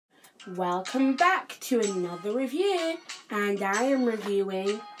Welcome back to another review, and I am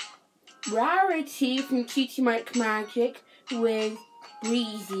reviewing Rarity from Cutie Mark Magic with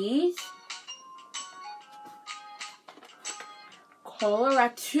Breezy's,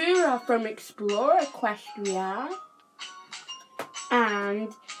 Coloratura from Explore Equestria,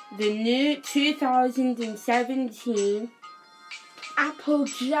 and the new 2017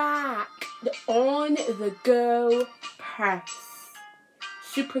 Applejack, the on-the-go purse.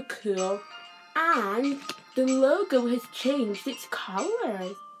 Super cool, and the logo has changed its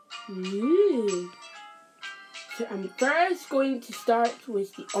colours. Ooh. So I'm first going to start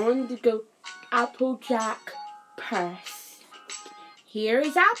with the on-the-go Applejack purse. Here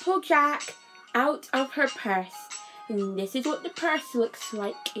is Applejack out of her purse, and this is what the purse looks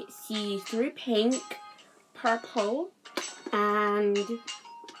like. It's see-through pink, purple, and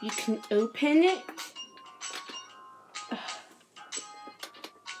you can open it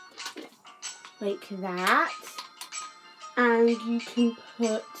like that, and you can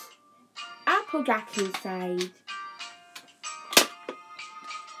put Applejack inside.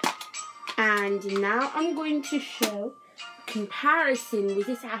 And now I'm going to show a comparison with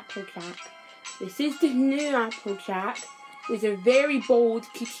this Applejack. This is the new Applejack with a very bold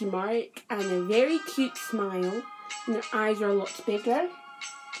cutie mark and a very cute smile, and her eyes are a lot bigger.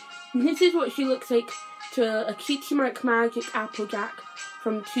 And this is what she looks like to a Cutie Mark Magic Applejack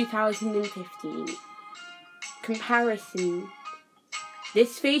from 2015. Comparison.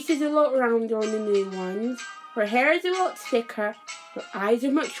 This face is a lot rounder on the new ones. Her hair is a lot thicker. Her eyes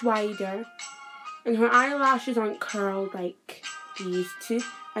are much wider. And her eyelashes aren't curled like they used to,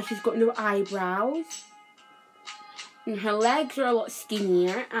 as she's got no eyebrows. And her legs are a lot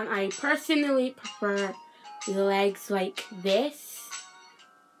skinnier, and I personally prefer the legs like this.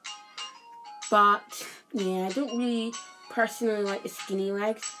 But yeah, I don't really personally like the skinny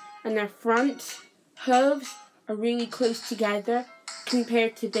legs, and their front hooves are really close together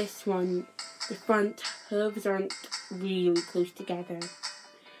compared to this one. The front hooves aren't really close together.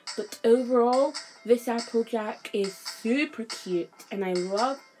 But overall, this Applejack is super cute, and I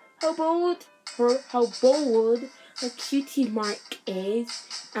love how bold her cutie mark is,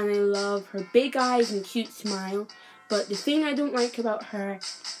 and I love her big eyes and cute smile. But the thing I don't like about her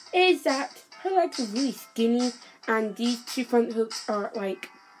is that her legs are really skinny, and these two front hooks are like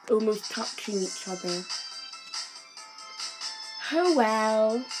almost touching each other. Oh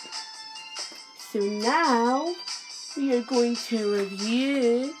well. So now we are going to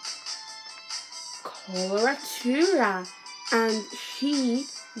review Coloratura, and she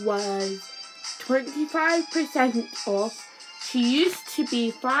was 25% off. She used to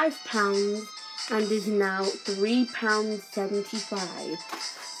be £5 and is now £3.75.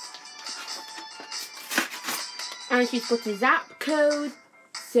 And she's got a zap code,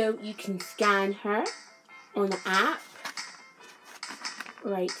 so you can scan her on the app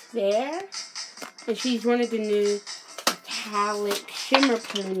right there. And she's one of the new metallic shimmer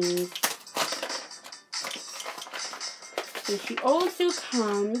ponies. And she also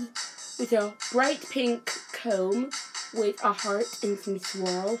comes with a bright pink comb with a heart and some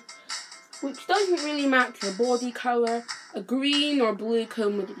swirls, which doesn't really match her body colour. A green or blue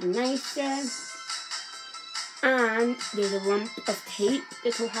comb would be nicer. And there's a lump of tape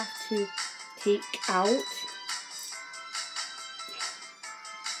that we'll have to take out.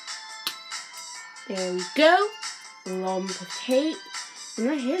 There we go. A lump of tape. And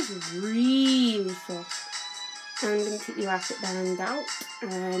her hair is really soft. And I'm going to take the elastic band out.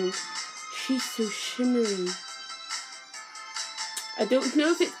 And she's so shimmery. I don't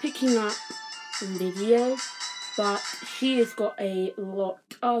know if it's picking up in video, but she has got a lot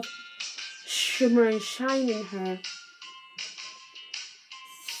of shimmer and shine in her.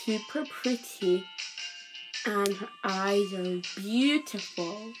 Super pretty, and her eyes are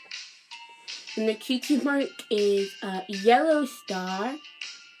beautiful. And the cutie mark is a yellow star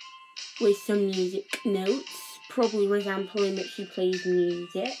with some music notes, probably resembling that she plays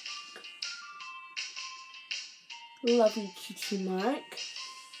music. Lovely cutie mark,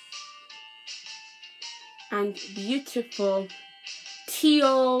 and beautiful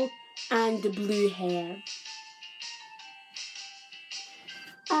teal and blue hair.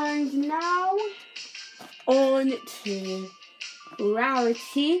 And now on to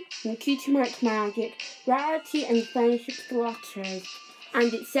Rarity from Cutie Mark Magic, Rarity and Friendship Flutters.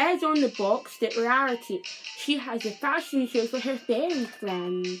 And it says on the box that Rarity, she has a fashion show for her fairy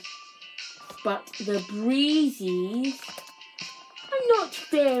friends. But the breezies are not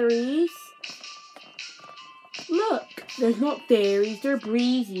fairies. Look, they're not fairies, they're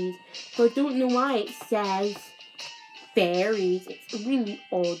breezies. So I don't know why it says fairies. It's really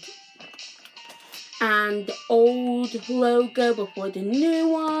odd. and the old logo before the new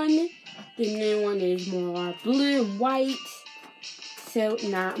one. The new one is more blue and white. So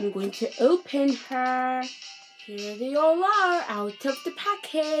now I'm going to open her. Here they all are out of the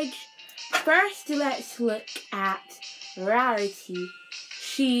package. First, let's look at Rarity.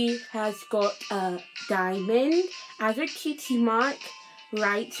 She has got a diamond as her cutie mark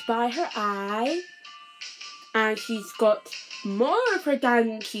right by her eye. And she's got more of her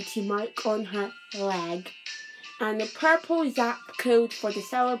diamond cutie mark on her leg. And the purple zap code for the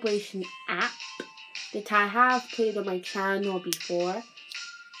Celebration app that I have played on my channel before.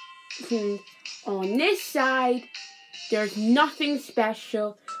 On this side, there's nothing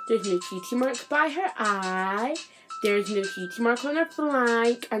special. There's no cutie mark by her eye. There's no cutie mark on her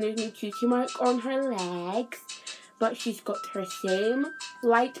flank. And there's no cutie mark on her legs. But she's got her same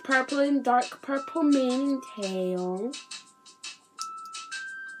light purple and dark purple mane and tail.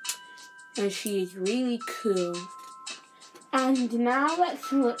 And she is really cool. And now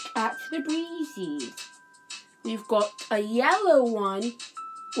let's look at the breezies. We've got a yellow one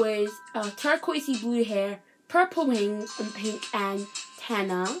with turquoisey blue hair, purple wings and pink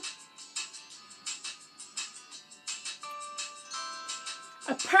antenna.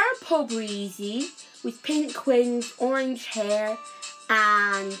 A purple breezy with pink wings, orange hair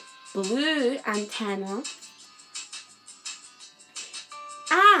and blue antenna.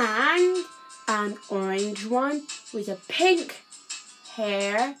 And an orange one with a pink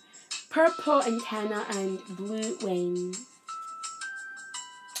hair, purple antenna and blue wings.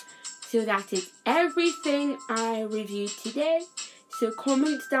 So that is everything I reviewed today. So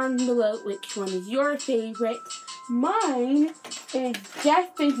comment down below which one is your favourite. Mine is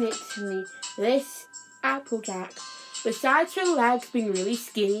definitely this Applejack. Besides her legs being really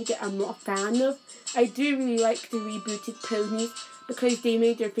skinny that I'm not a fan of, I do really like the rebooted ponies because they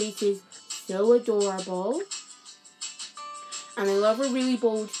made their faces so adorable. And I love a really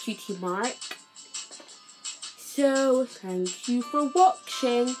bold cutie mark. So thank you for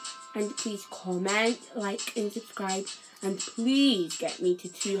watching. And please comment, like and subscribe. And please get me to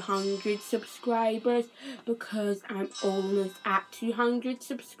 200 subscribers because I'm almost at 200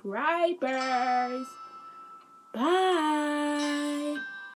 subscribers. Bye.